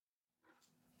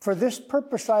For this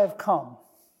purpose I have come.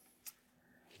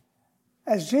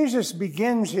 As Jesus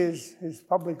begins his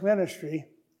public ministry,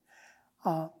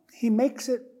 he makes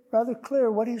it rather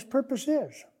clear what his purpose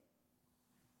is.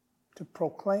 To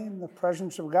proclaim the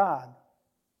presence of God,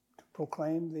 to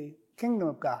proclaim the kingdom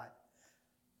of God.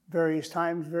 Various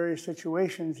times, various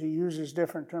situations, he uses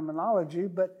different terminology,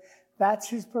 but that's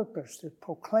his purpose, to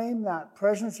proclaim that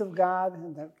presence of God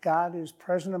and that God is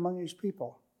present among his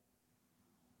people.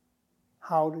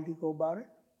 How did he go about it?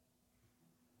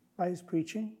 By his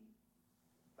preaching,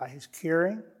 by his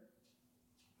curing,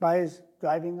 by his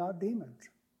driving out demons.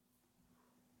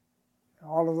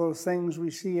 All of those things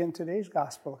we see in today's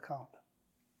gospel account.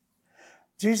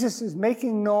 Jesus is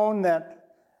making known that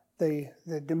the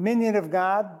dominion of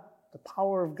God, the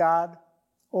power of God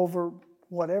over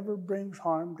whatever brings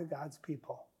harm to God's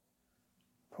people.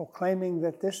 Proclaiming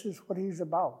that this is what he's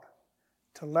about,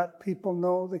 to let people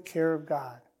know the care of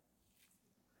God.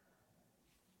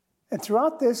 And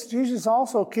throughout this, Jesus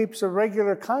also keeps a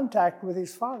regular contact with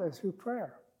his Father through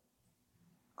prayer.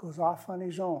 Goes off on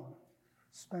his own,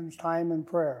 spends time in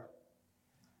prayer.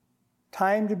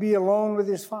 Time to be alone with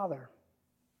his Father.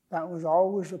 That was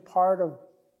always a part of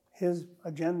his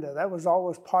agenda. That was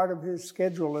always part of his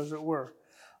schedule, as it were.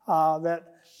 That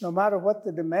no matter what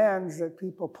the demands that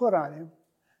people put on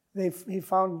him, he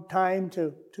found time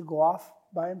to go off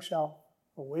by himself,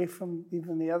 away from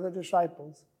even the other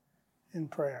disciples, in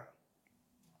prayer.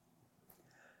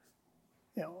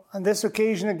 On this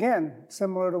occasion again,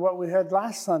 similar to what we had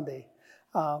last Sunday,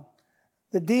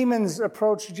 the demons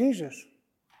approached Jesus.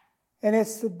 And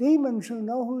it's the demons who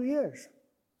know who he is.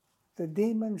 The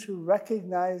demons who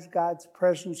recognize God's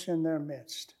presence in their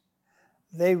midst.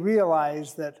 They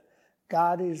realize that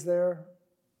God is there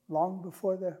long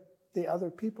before the other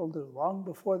people do, long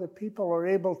before the people are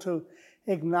able to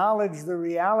acknowledge the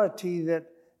reality that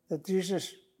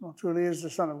Jesus truly is the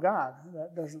Son of God.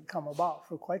 That doesn't come about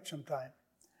for quite some time.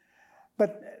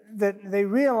 But that they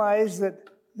realize that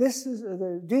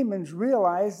the demons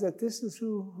realize that this is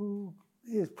who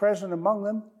is present among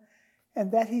them,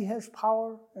 and that he has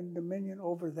power and dominion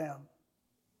over them.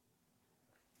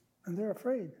 And they're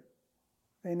afraid.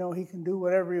 They know he can do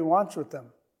whatever he wants with them.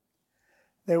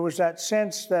 There was that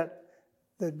sense that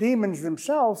the demons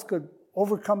themselves could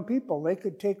overcome people. They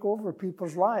could take over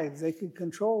people's lives. They could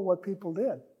control what people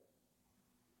did.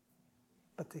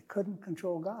 But they couldn't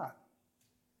control God.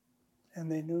 And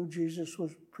they knew Jesus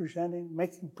was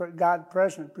making God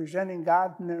present, presenting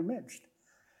God in their midst.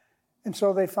 And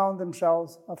so they found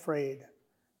themselves afraid.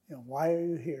 Why are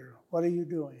you here? What are you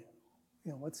doing?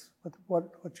 What's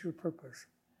your purpose?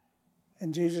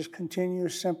 And Jesus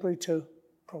continues simply to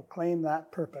proclaim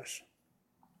that purpose.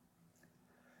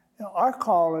 Our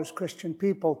call as Christian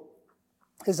people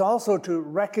is also to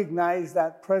recognize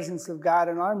that presence of God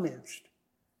in our midst,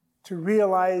 to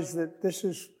realize that this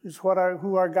is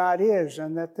who our God is,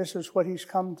 and that this is what he's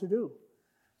come to do,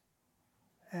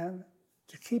 and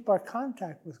to keep our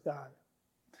contact with God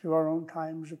through our own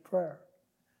times of prayer.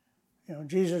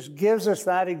 Jesus gives us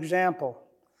that example,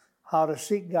 how to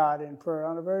seek God in prayer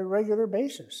on a very regular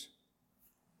basis.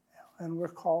 And we're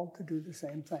called to do the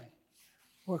same thing.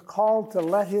 We're called to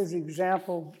let his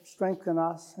example strengthen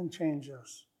us and change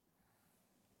us.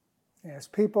 As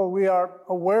people, we are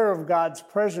aware of God's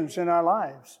presence in our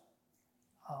lives.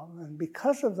 And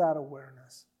because of that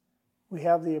awareness, we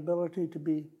have the ability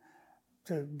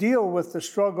to deal with the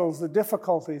struggles, the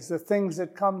difficulties, the things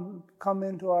that come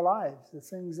into our lives, the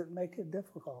things that make it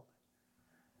difficult.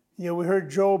 We heard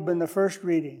Job in the first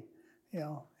reading,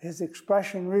 his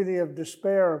expression really of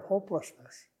despair, of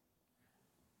hopelessness.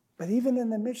 But even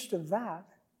in the midst of that,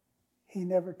 he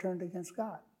never turned against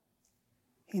God.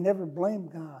 He never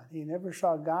blamed God. He never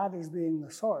saw God as being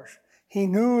the source. He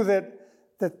knew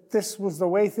that this was the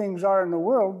way things are in the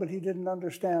world, but he didn't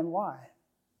understand why.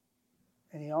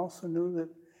 And he also knew that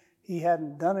he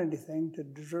hadn't done anything to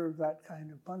deserve that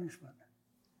kind of punishment.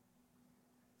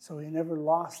 So he never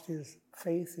lost his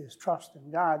faith, his trust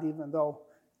in God, even though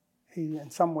he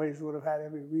in some ways would have had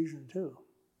every reason to.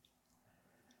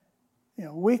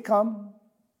 We come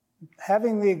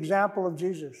having the example of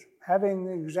Jesus, having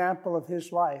the example of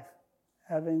his life,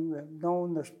 having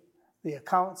known the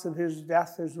accounts of his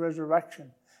death, his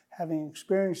resurrection, having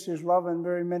experienced his love in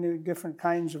very many different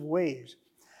kinds of ways.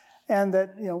 And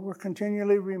that, we're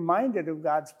continually reminded of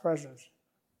God's presence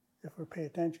if we pay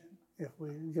attention, if we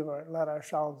let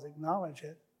ourselves acknowledge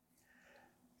it.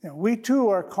 We too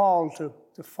are called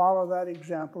to follow that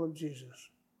example of Jesus,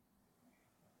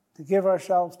 to give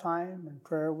ourselves time and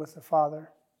prayer with the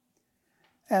Father,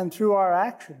 and through our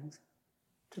actions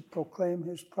to proclaim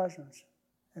his presence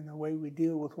in the way we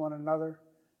deal with one another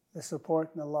the support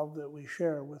and the love that we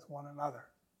share with one another.